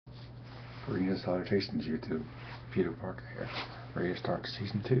Greetings, salutations, YouTube. Peter Parker here, ready to start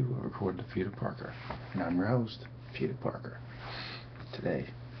Season 2 of Recording to Peter Parker. And I'm your host, Peter Parker. Today,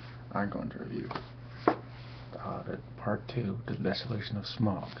 I'm going to review The Hobbit Part 2, The Desolation of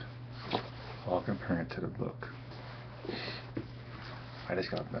Smaug, while comparing it to the book. I just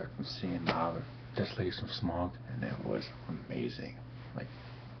got back from seeing The Hobbit, Desolation of Smaug, and it was amazing. Like,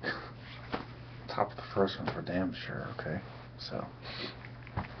 top of the first one for damn sure, okay? So,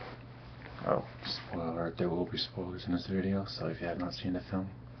 oh, spoiler alert, there will be spoilers in this video, so if you have not seen the film,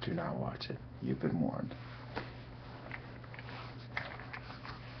 do not watch it. You've been warned.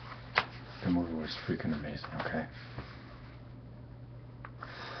 The movie was freaking amazing, okay?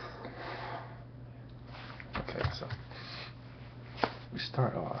 Okay, so we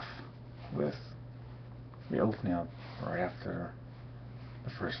start off with the opening up right after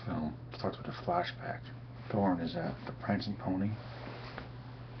the first film. It starts with a flashback. Thorin is at the Prancing Pony.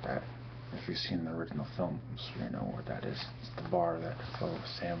 That, if you've seen the original films, you know what that is. It's the bar that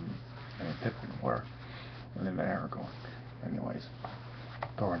Sam and Pippin were, and then Aragorn. Anyways,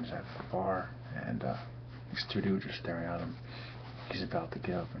 Thorin's at the bar, and these two dudes are staring at him. He's about to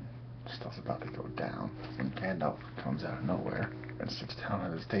get up, and stuff's about to go down. And Gandalf comes out of nowhere and sits down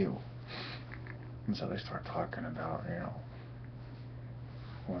at his table. And so they start talking about,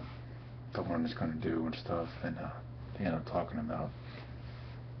 what Thorin is going to do and stuff, and they end up talking about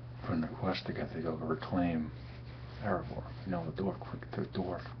putting a quest together to go reclaim Erebor, the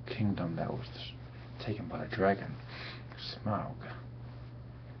dwarf kingdom that was taken by a dragon, Smaug.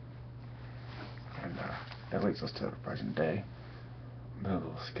 And that leads us to the present day,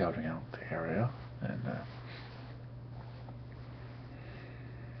 middle of scouting out the area, and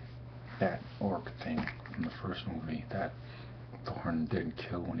that orc thing from the first movie that Thorin didn't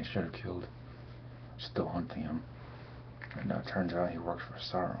kill when he should have killed, still hunting him. And turns out he works for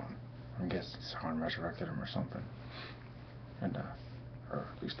Sauron. I guess Sauron resurrected him or something. And, or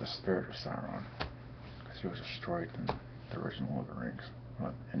at least the spirit of Sauron. Because he was destroyed in the original Lord of the Rings.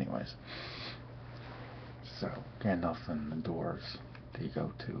 But anyways. So, Gandalf and the dwarves, they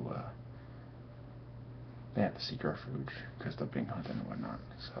go to, they have to seek refuge because they're being hunted and whatnot.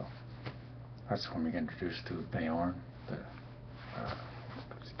 So, that's when we get introduced to Beorn, the,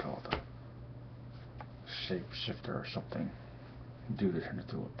 what's he called? Shapeshifter or something. Dude that turned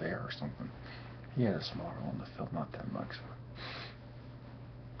into a bear or something. He had a small role in the film, not that much.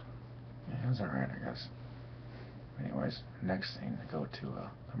 Yeah, it was alright, I guess. Anyways, next thing, they go to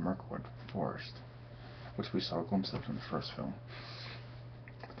the Mirkwood Forest, which we saw glimpses of in the first film.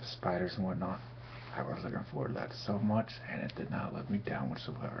 With the spiders and whatnot. I was looking forward to that so much, and it did not let me down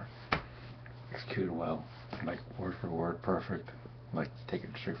whatsoever. Executed well, like word for word, perfect, like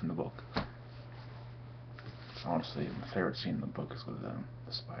taken straight from the book. Honestly, my favorite scene in the book is with the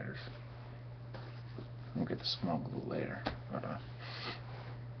spiders. We'll get to Smaug a little later, but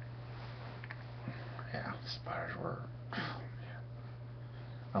yeah, the spiders were. Oh, man.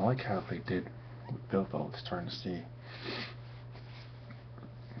 I like how they did with Bilbo. We're starting to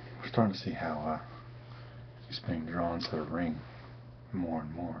see how he's being drawn to the ring more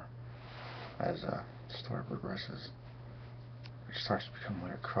and more as the story progresses. It starts to become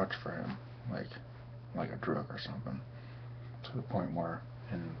like a crutch for him, like a drug or something, to the point where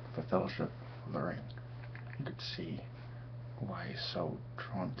in the Fellowship of the Ring, you could see why he's so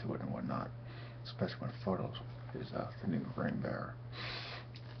drawn to it and whatnot, especially when photos is the new ring bearer.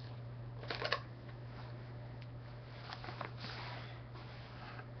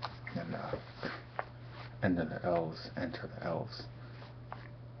 And then the elves enter the elves,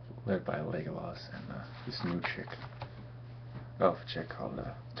 led by Legolas and this new elf chick called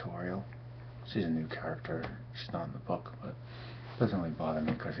Toriel. She's a new character. She's not in the book, but it doesn't really bother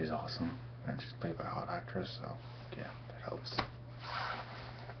me because she's awesome, and she's played by a hot actress, so yeah, that helps.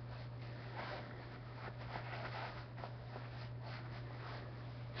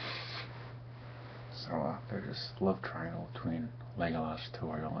 So there's this love triangle between Legolas,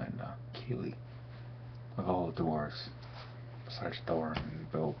 Toriel, and Keely. Of all the dwarves, besides Thorin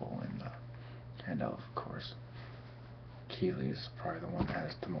and Bilbo and Gandalf, of course, Keely is probably the one that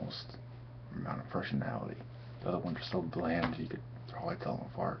has the most amount of personality. The other ones are so bland you could probably tell them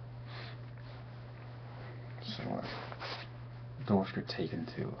apart. So the dwarves get taken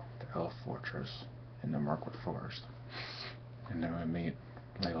to the elf fortress in the Mirkwood Forest, and then we meet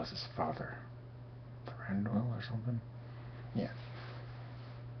Legolas' father, Thranduil or something. Yeah.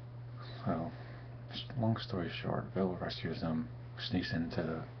 So, long story short, Bill rescues them, sneaks into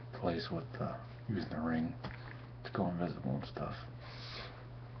the place with using the ring to go invisible and stuff.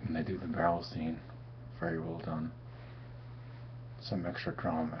 And they do the barrel scene, very well done. some extra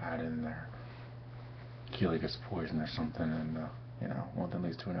drama added in there. Keely gets poisoned or something, and you know, one thing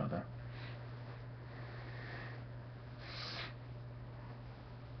leads to another.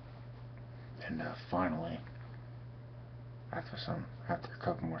 And finally, after a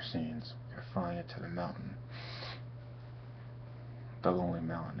couple more scenes, we finally get to the mountain, the Lonely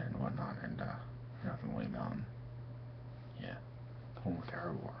Mountain and whatnot, and the Lonely Mountain, yeah, the one with the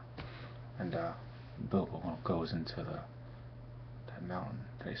herbivore. And Bilbo goes into that mountain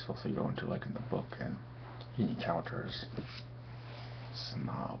that he's supposed to go into, like in the book, and he encounters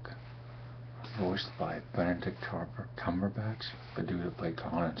Smaug, voiced by Benedict Cumberbatch, the dude that played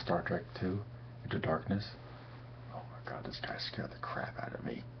Khan in Star Trek 2, Into Darkness. Oh my god, this guy scared the crap out of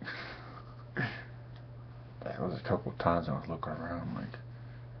me. There was a couple of times I was looking around like,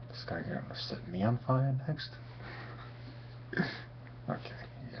 this guy gonna set me on fire next? Okay,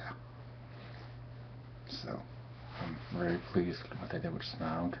 yeah. So, I'm very pleased with what they did with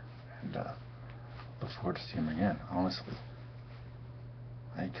Smaug, and look forward to seeing him again. Honestly,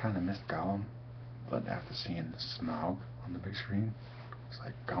 I kind of missed Gollum, but after seeing Smaug on the big screen, it's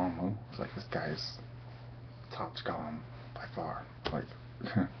like, Gollum who? It's like, this guy's tops Gollum by far. Like,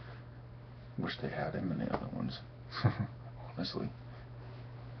 wish they had him in the other ones, honestly.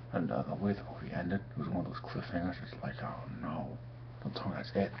 And the way the movie ended, it was one of those cliffhangers. It's like, oh no, don't tell me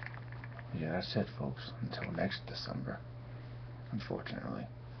that's it. Yeah, that's it, folks. Until next December, unfortunately.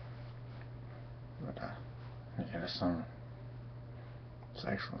 But yeah, it's an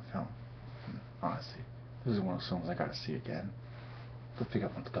excellent film. And honestly, this is one of those films I gotta see again to pick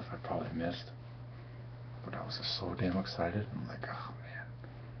up on stuff I probably missed. But I was just so damn excited. I'm like, oh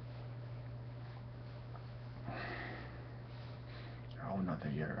man. Oh, another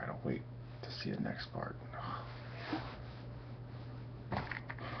year. I gotta wait to see the next part.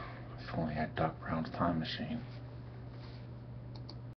 If only I had Doc Brown's time machine.